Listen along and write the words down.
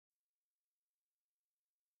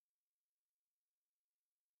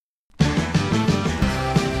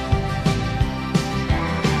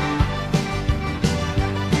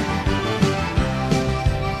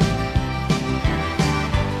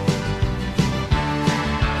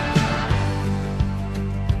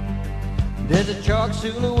There's a chalk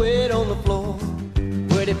silhouette on the floor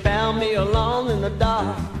where they found me alone in the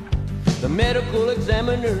dark. The medical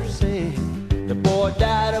examiner said the boy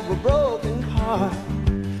died of a broken heart.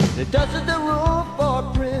 They dusted the room for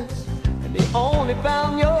prints and they only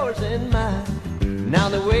found yours and mine. Now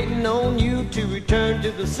they're waiting on you to return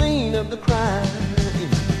to the scene of the crime.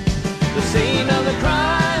 The scene of the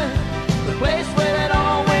crime, the place where it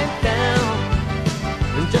all went down.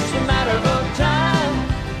 It's just a matter of time.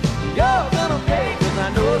 You're gonna pay, 'cause I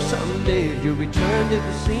know someday you'll return to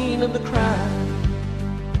the scene of the crime.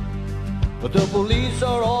 But the police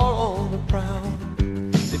are all on the prowl.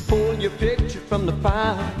 They pull your picture from the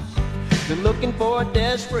files. They're looking for a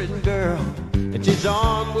desperate girl, and she's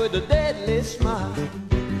armed with a deadly smile.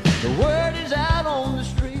 The word is out on the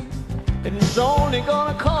street, and it's only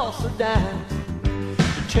gonna cost a dime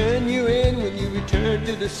to turn you in when you return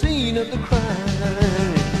to the scene of the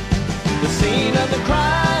crime. The scene of the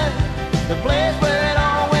crime, the place where it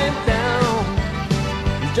all went down.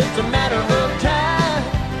 It's just a matter of time.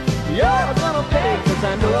 You're gonna pay, 'cause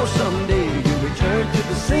I know someday you'll return to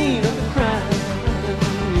the scene of the crime.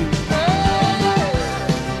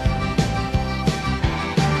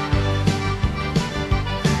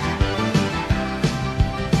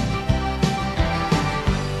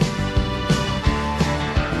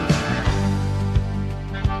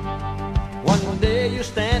 One day you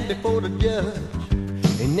stand before the judge,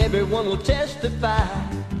 and everyone will testify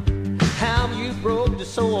how you broke the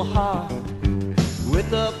soul heart with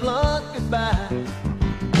a blunt goodbye.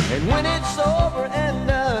 And when it's over and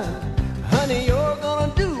done, honey, you're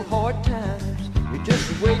gonna do hard times. We're just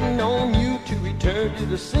waiting on you to return to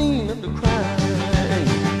the scene of the crime.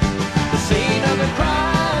 The scene of the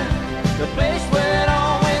crime, the place where it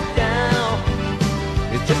all went down.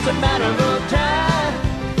 It's just a matter of time.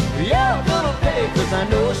 You're gonna pay, 'cause I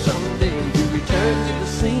know someday you return to the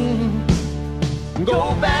scene. Go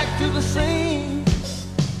back to the scene.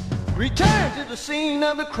 Return to the scene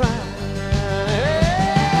of the crime.